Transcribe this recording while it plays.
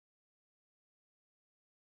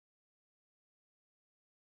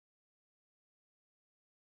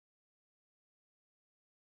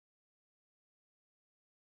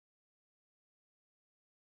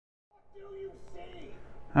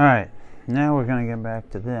Alright, now we're going to get back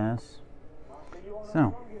to this. So,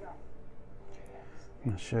 I'm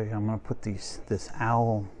going to show you. I'm going to put this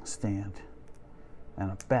owl stand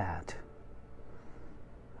and a bat.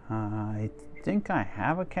 I think I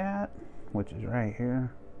have a cat, which is right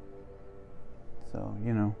here. So,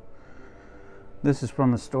 you know, this is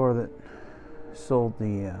from the store that sold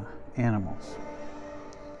the animals.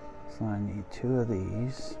 So I need 2 of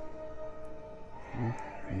these.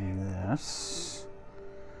 And this.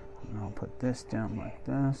 And I'll put this down like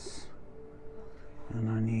this. And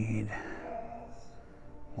I need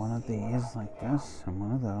 1 of these like this and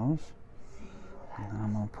 1 of those. And then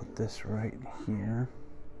I'm going to put this right here.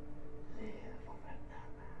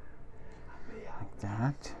 Like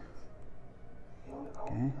that.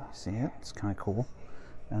 Okay, see it? It's kind of cool.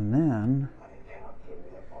 And then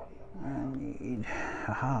I need,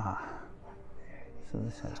 so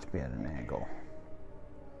this has to be at an angle.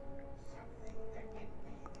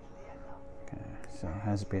 Okay, so it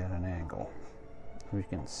has to be at an angle. We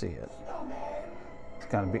can see it. It's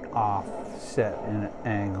got to be offset in an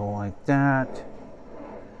angle like that.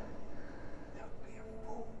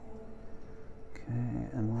 Okay,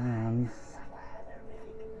 and then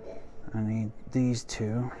I need these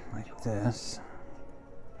 2 like this.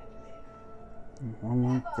 1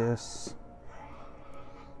 like this.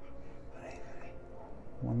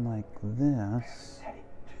 1 like this.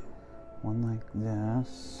 1 like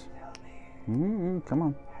this. Come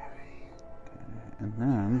on. Okay, and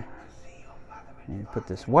then you put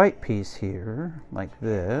this white piece here like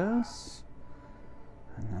this.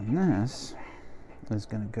 And then this is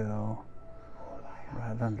going to go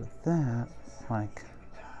right under that like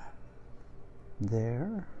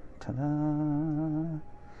there. Ta-da!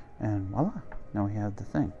 And voila! Now we have the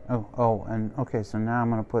thing. Oh, and okay, so now I'm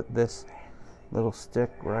going to put this little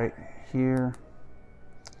stick right here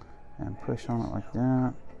and push on it like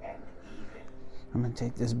that. I'm going to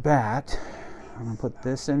take this bat. I'm going to put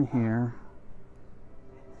this in here.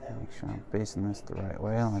 Make sure I'm facing this the right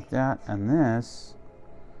way, like that. And this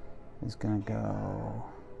is going to go,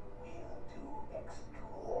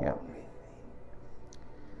 yep,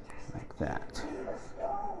 like that.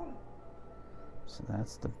 So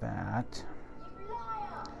that's the bat.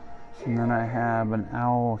 And then I have an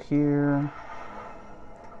owl here.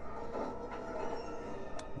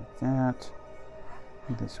 Like that.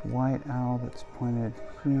 This white owl that's pointed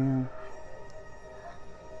here.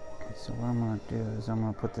 Okay, so what I'm going to do is I'm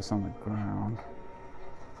going to put this on the ground.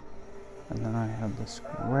 And then I have this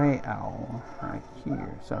gray owl right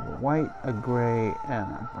here. So I have a white, a gray,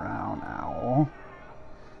 and a brown owl.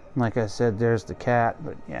 Like I said, there's the cat,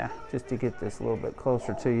 but yeah, just to get this a little bit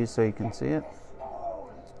closer to you so you can see it.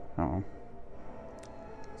 Oh,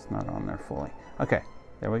 it's not on there fully. Okay,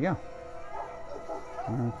 there we go.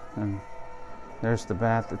 And there's the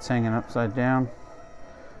bat that's hanging upside down.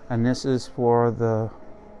 And this is for the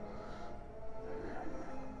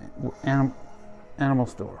animal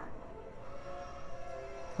store.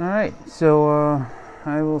 Alright, so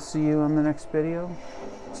I will see you on the next video.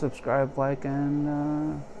 Subscribe, like,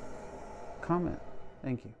 and comment.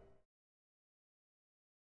 Thank you.